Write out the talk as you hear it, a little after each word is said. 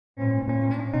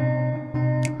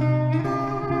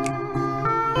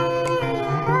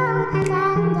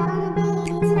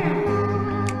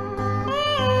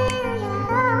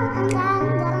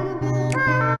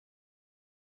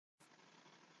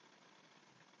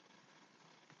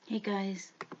Hey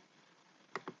guys,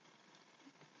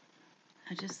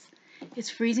 it's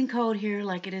freezing cold here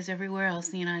like it is everywhere else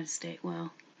in the United States.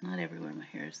 Well, not everywhere, my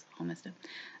hair is all messed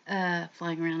up.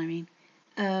 Flying around, I mean.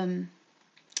 Um,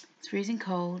 it's freezing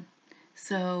cold,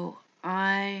 so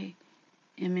I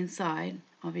am inside,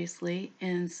 obviously,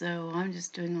 and so I'm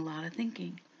just doing a lot of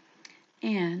thinking.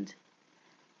 And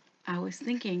I was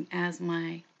thinking as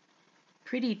my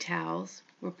pretty towels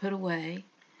were put away,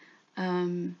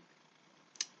 um,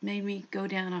 made me go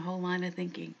down a whole line of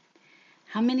thinking.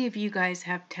 How many of you guys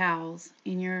have towels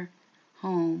in your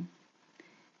home?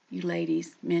 You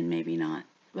ladies, men maybe not,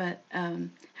 but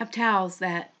have towels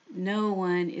that no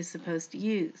one is supposed to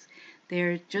use.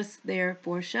 They're just there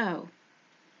for show.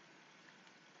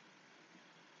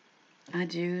 I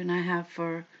do, and I have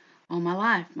for all my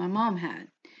life. My mom had.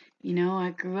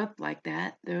 I grew up like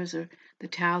that. Those are the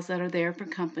towels that are there for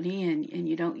company, and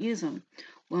you don't use them.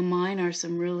 Well, mine are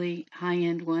some really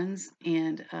high-end ones,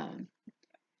 and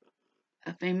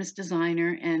a famous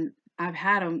designer, and I've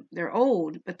had them. They're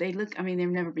old, but I mean, they've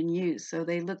never been used, so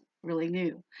they look really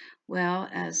new. Well,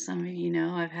 as some of you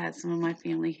know, I've had some of my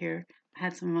family here. I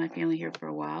had some of my family here for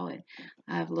a while, and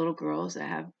I have little girls that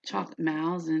have chocolate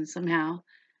mouths, and somehow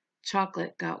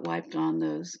chocolate got wiped on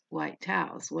those white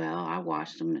towels. Well, I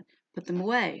washed them and put them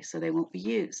away so they won't be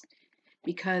used.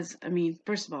 Because, I mean,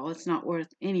 first of all, it's not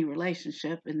worth any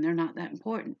relationship, and they're not that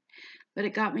important. But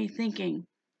it got me thinking,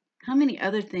 how many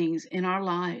other things in our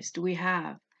lives do we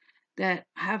have that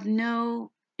have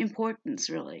no importance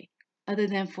really, other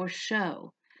than for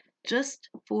show? Just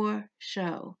for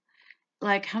show.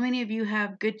 Like, how many of you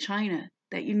have good china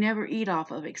that you never eat off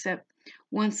of except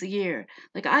once a year?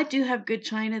 Like, I do have good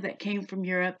china that came from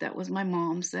Europe that was my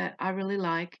mom's that I really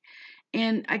like.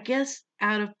 And I guess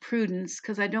out of prudence,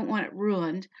 because I don't want it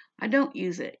ruined, I don't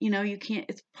use it. You can't,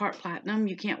 it's part platinum.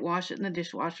 You can't wash it in the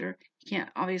dishwasher. You can't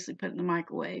obviously put it in the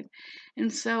microwave.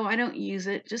 And so I don't use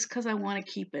it just because I want to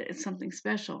keep it. It's something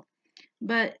special.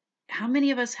 But how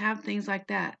many of us have things like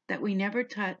that we never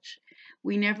touch,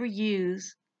 we never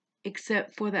use,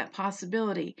 except for that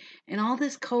possibility? And all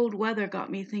this cold weather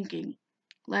got me thinking,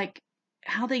 like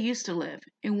how they used to live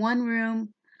in one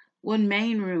room, one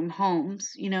main room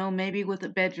homes, maybe with a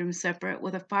bedroom separate,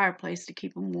 with a fireplace to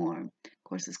keep them warm. Of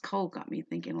course, this cold got me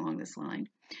thinking along this line.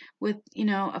 With,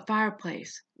 a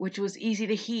fireplace, which was easy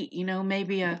to heat,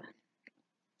 maybe a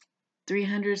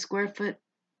 300 square foot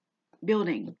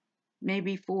building,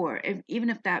 maybe four,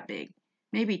 even if that big.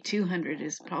 Maybe 200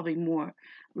 is probably more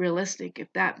realistic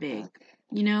if that big.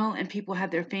 And people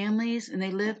had their families and they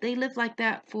lived like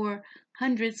that for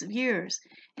hundreds of years.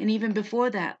 And even before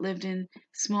that lived in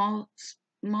small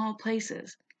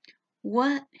places.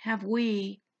 What have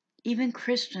we, even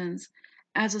Christians,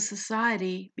 as a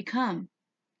society become?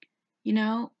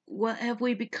 What have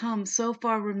we become so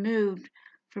far removed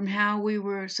from how we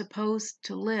were supposed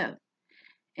to live?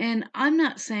 And I'm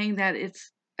not saying that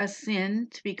it's a sin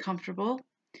to be comfortable.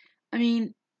 I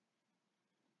mean,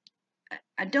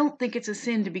 I don't think it's a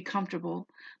sin to be comfortable,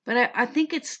 but I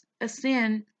think it's a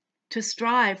sin to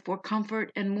strive for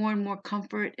comfort and more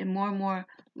comfort and more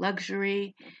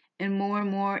luxury and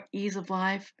more ease of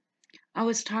life. I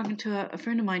was talking to a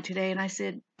friend of mine today and I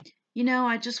said,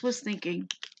 I just was thinking,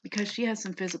 because she has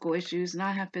some physical issues and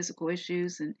I have physical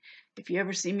issues. And if you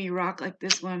ever see me rock like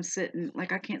this when I'm sitting,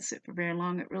 like I can't sit for very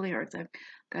long, it really hurts. I've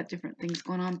got different things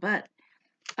going on. But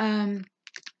um,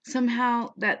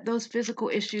 somehow that those physical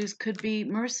issues could be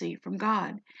mercy from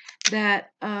God,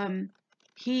 that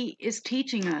He is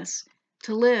teaching us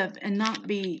to live and not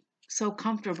be so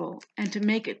comfortable and to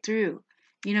make it through.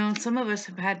 And some of us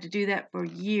have had to do that for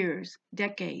years,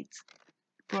 decades,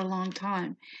 for a long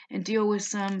time, and deal with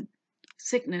some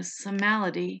sickness, some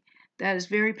malady that is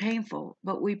very painful,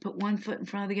 but we put one foot in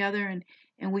front of the other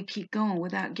and we keep going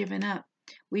without giving up.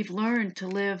 We've learned to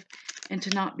live and to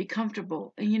not be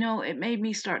comfortable. And it made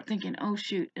me start thinking, oh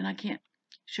shoot, and I can't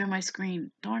share my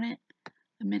screen. Darn it.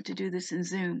 I meant to do this in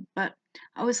Zoom. But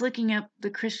I was looking up the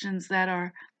Christians that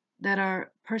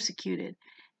are persecuted.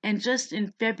 And just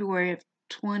in February of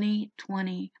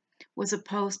 2020 was a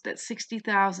post that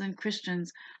 60,000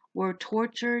 Christians were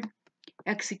tortured,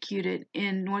 executed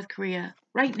in North Korea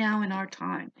right now in our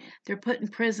time. They're put in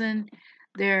prison,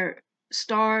 they're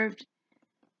starved.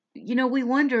 We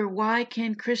wonder, why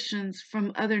can Christians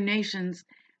from other nations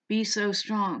be so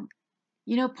strong?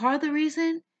 Part of the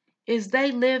reason is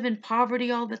they live in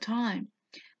poverty all the time.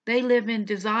 They live in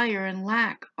desire and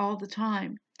lack all the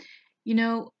time. You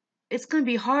know, it's going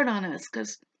to be hard on us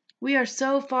because we are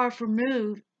so far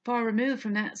removed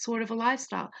from that sort of a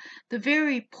lifestyle. The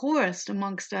very poorest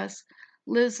amongst us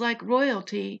lives like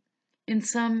royalty in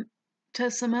some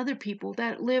to some other people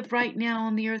that live right now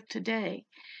on the earth today.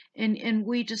 And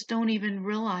we just don't even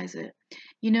realize it.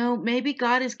 Maybe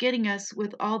God is getting us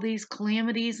with all these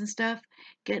calamities and stuff,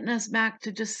 getting us back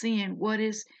to just seeing what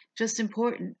is just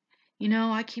important.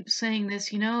 I keep saying this,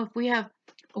 if we have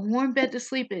a warm bed to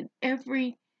sleep in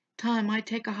every time I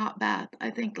take a hot bath,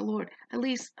 I thank the Lord. At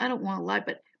least I don't want to lie,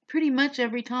 but pretty much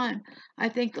every time I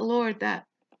thank the Lord that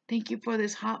thank you for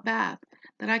this hot bath,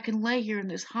 that I can lay here in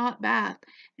this hot bath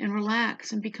and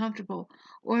relax and be comfortable,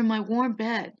 or in my warm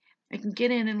bed. I can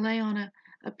get in and lay on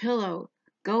a pillow,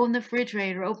 go in the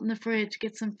refrigerator, open the fridge,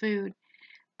 get some food.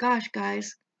 Gosh,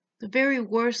 guys, the very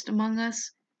worst among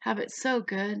us have it so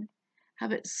good,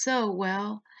 have it so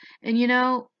well. And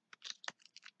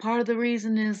part of the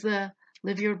reason is the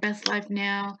live your best life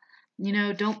now.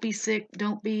 Don't be sick,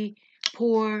 don't be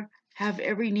poor, have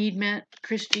every need met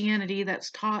Christianity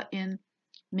that's taught in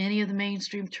many of the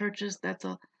mainstream churches. That's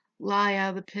a lie out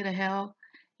of the pit of hell.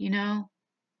 You know,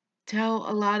 tell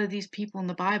a lot of these people in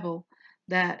the Bible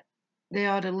that they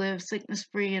ought to live sickness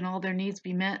free and all their needs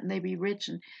be met and they be rich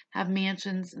and have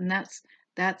mansions, and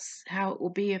that's how it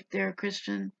will be if they're a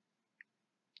Christian.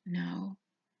 No,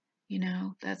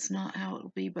 that's not how it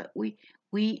will be. But we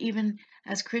even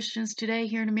as Christians today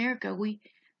here in America, we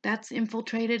that's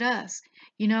infiltrated us.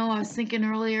 I was thinking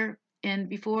earlier and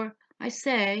before I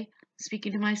say,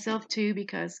 speaking to myself too,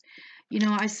 because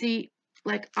I see,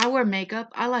 like, I wear makeup.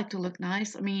 I like to look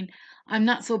nice. I mean, I'm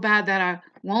not so bad that I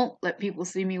won't let people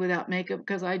see me without makeup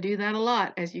because I do that a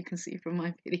lot, as you can see from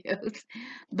my videos.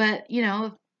 But,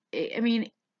 I mean,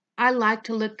 I like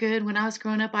to look good. When I was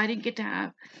growing up, I didn't get to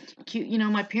have cute,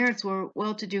 my parents were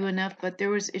well to do enough, but there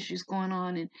was issues going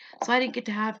on, and so I didn't get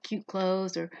to have cute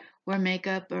clothes or wear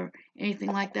makeup or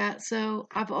anything like that. So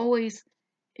I've always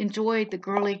enjoyed the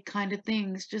girly kind of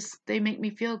things. Just they make me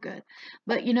feel good.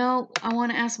 But I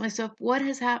want to ask myself, what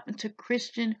has happened to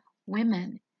Christian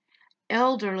women,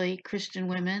 elderly Christian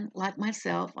women like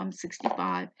myself? I'm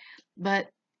 65, but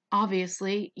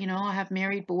obviously, I have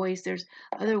married boys. There's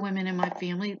other women in my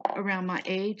family around my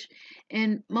age,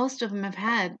 and most of them have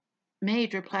had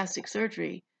major plastic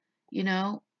surgery, you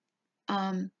know,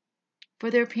 um, for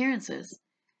their appearances.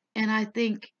 And I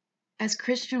think as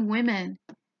Christian women,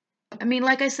 I mean,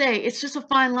 like I say, it's just a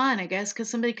fine line, I guess, because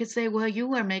somebody could say, well, you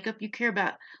wear makeup, you care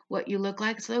about what you look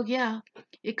like. So, yeah,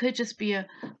 it could just be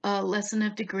a lesson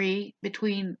of degree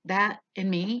between that and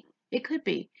me. It could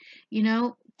be.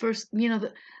 First,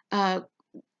 the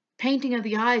painting of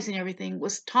the eyes and everything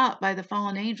was taught by the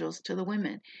fallen angels to the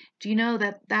women. Do you know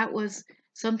that that was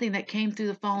something that came through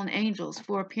the fallen angels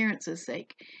for appearance's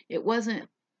sake? It wasn't,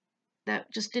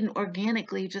 that just didn't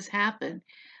organically just happen.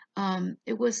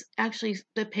 It was actually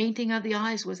the painting of the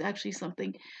eyes was actually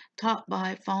something taught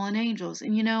by fallen angels.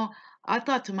 And I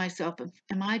thought to myself,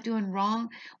 am I doing wrong?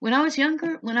 When I was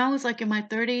younger, when I was like in my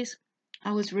 30s,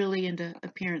 I was really into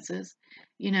appearances.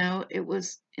 It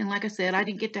was, and like I said, I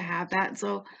didn't get to have that.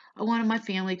 So I wanted my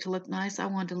family to look nice. I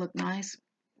wanted to look nice.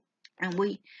 And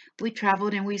we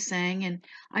traveled and we sang. And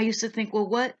I used to think, well,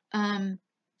 what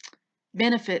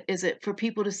benefit is it for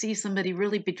people to see somebody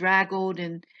really bedraggled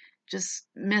and just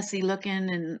messy looking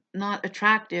and not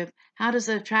attractive? How does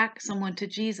it attract someone to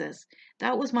Jesus?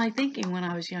 That was my thinking when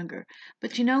I was younger.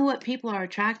 But you know what people are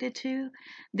attracted to?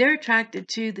 They're attracted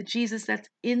to the Jesus that's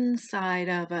inside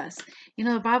of us.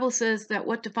 The Bible says that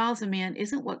what defiles a man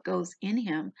isn't what goes in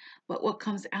him, but what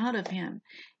comes out of him.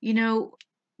 You know,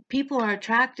 People are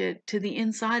attracted to the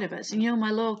inside of us. And my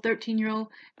little 13-year-old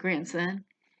grandson,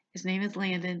 his name is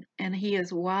Landon, and he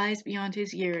is wise beyond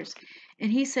his years. And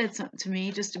he said something to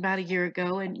me just about a year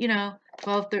ago. And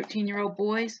 12, 13-year-old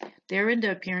boys, they're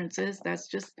into appearances. That's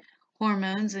just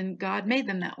hormones, and God made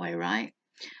them that way, right?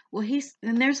 Well,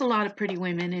 and there's a lot of pretty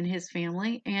women in his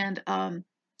family. And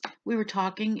we were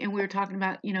talking, and we were talking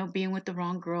about being with the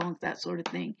wrong girl and that sort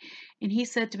of thing. And he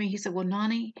said to me, he said, well,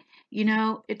 Nani,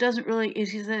 it doesn't really, he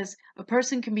says, a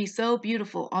person can be so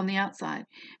beautiful on the outside,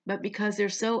 but because they're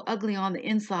so ugly on the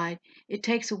inside, it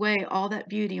takes away all that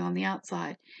beauty on the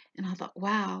outside. And I thought,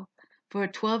 wow, for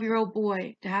a 12-year-old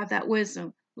boy to have that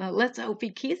wisdom. Well, let's hope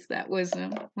he keeps that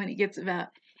wisdom when he gets about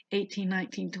 18,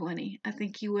 19, 20. I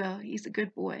think he will. He's a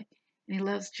good boy and he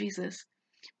loves Jesus.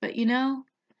 But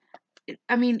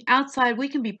I mean, outside, we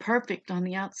can be perfect on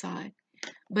the outside.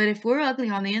 But if we're ugly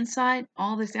on the inside,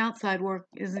 all this outside work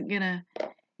isn't gonna,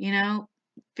 you know,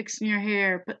 fixing your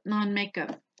hair, putting on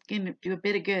makeup, gonna do a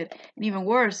bit of good. And even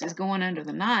worse is going under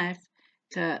the knife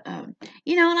to, and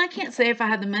I can't say if I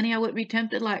had the money, I wouldn't be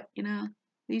tempted, like,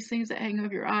 these things that hang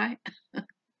over your eye.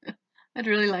 I'd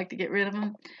really like to get rid of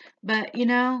them. But,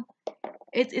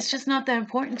 It's just not that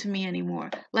important to me anymore.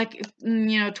 Like,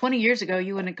 if, 20 years ago,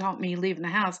 you wouldn't have caught me leaving the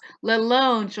house, let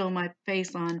alone show my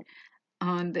face on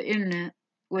the internet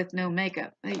with no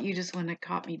makeup. You just wouldn't have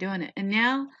caught me doing it. And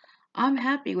now I'm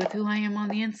happy with who I am on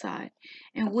the inside.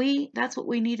 And that's what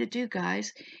we need to do,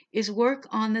 guys, is work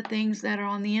on the things that are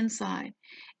on the inside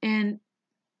and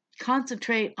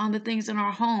concentrate on the things in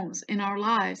our homes, in our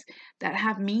lives that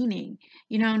have meaning.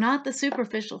 Not the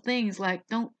superficial things like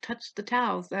don't touch the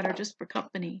towels that are just for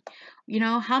company.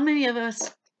 How many of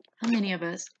us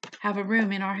have a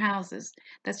room in our houses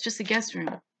that's just a guest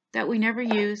room that we never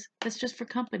use, that's just for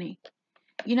company?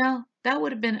 That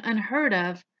would have been unheard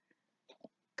of a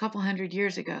couple hundred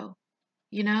years ago.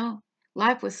 You know,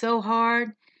 life was so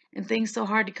hard and things so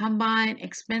hard to come by and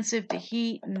expensive to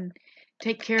heat and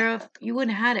take care of. You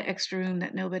wouldn't have had an extra room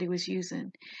that nobody was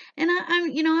using. And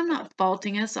I'm not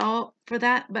faulting us all for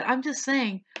that, but I'm just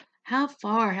saying, how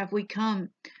far have we come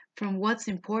from what's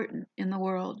important in the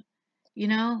world? You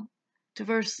know,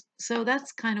 so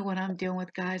that's kind of what I'm dealing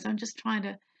with, guys. I'm just trying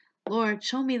to, Lord,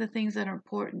 show me the things that are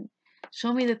important.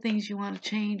 Show me the things you want to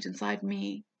change inside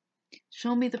me.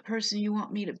 Show me the person you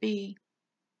want me to be.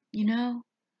 You know,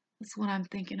 that's what I'm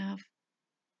thinking of.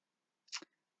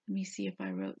 Let me see if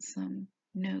I wrote some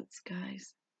notes,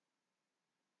 guys.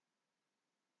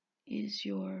 Is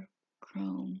your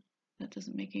Chrome? That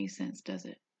doesn't make any sense, does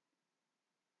it?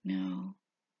 No.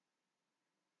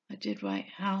 I did write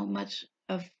how much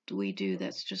of do we do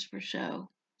that's just for show?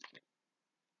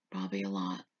 Probably a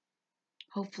lot.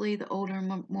 Hopefully, the older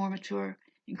and more mature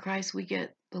in Christ we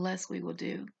get, the less we will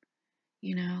do.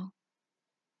 You know,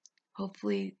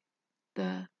 hopefully,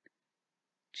 the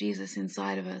Jesus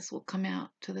inside of us will come out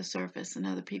to the surface and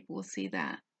other people will see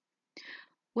that.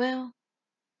 Well,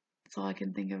 that's all I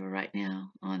can think of right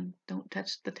now on don't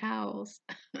touch the towels.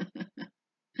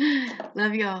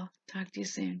 Love y'all. Talk to you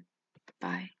soon.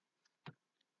 Bye.